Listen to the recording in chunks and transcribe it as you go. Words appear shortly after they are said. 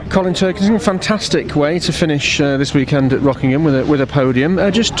Colin Turkington, fantastic way to finish this weekend at Rockingham with a podium.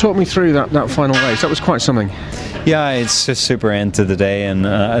 Just talk me through that final race. That was quite something. Yeah, it's just super end to the day, and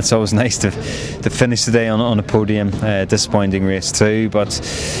it's always nice to finish the day on a podium. Disappointing race too, but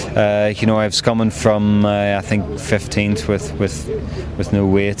I was coming from I think 15th with no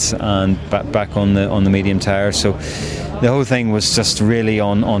weight and back on the medium tyre, so the whole thing was just really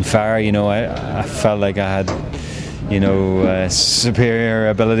on fire. I felt like I had superior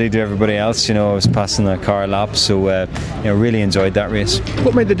ability to everybody else. I was passing the car lap, so really enjoyed that race.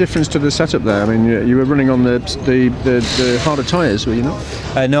 What made the difference to the setup there? I mean, you were running on the harder tyres, were you not?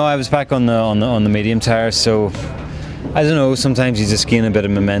 No, I was back on the medium tyre, so I don't know, sometimes you just gain a bit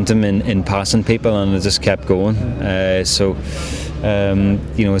of momentum in passing people, and it just kept going. It's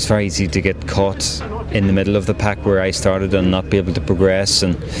very easy to get caught in the middle of the pack where I started and not be able to progress,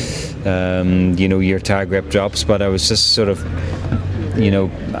 and your tyre grip drops. But I was just sort of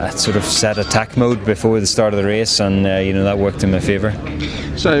set attack mode before the start of the race, and that worked in my favour.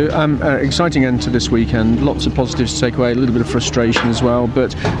 So exciting end to this weekend, lots of positives to take away, a little bit of frustration as well,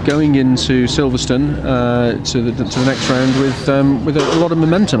 but going into Silverstone to the next round with a lot of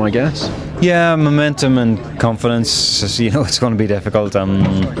momentum, I guess. Yeah, momentum and confidence. It's going to be difficult.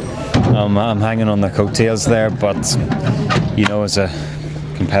 I'm hanging on the coattails there, but as a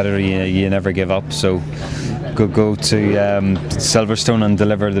competitor, you never give up. So go to Silverstone and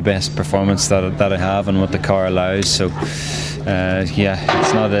deliver the best performance that I have and what the car allows. So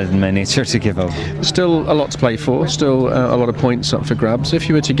it's not in my nature to give up. Still a lot to play for, still a lot of points up for grabs. If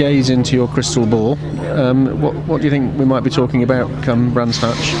you were to gaze into your crystal ball, what do you think we might be talking about come Brands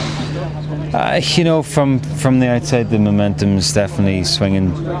Hatch? From the outside, the momentum's definitely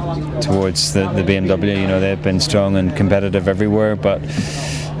swinging towards the BMW. They've been strong and competitive everywhere, but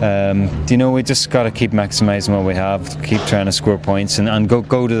we just got to keep maximising what we have, keep trying to score points, and go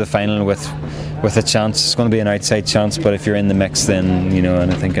to the final with a chance. It's going to be an outside chance, but if you're in the mix, then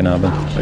anything can happen.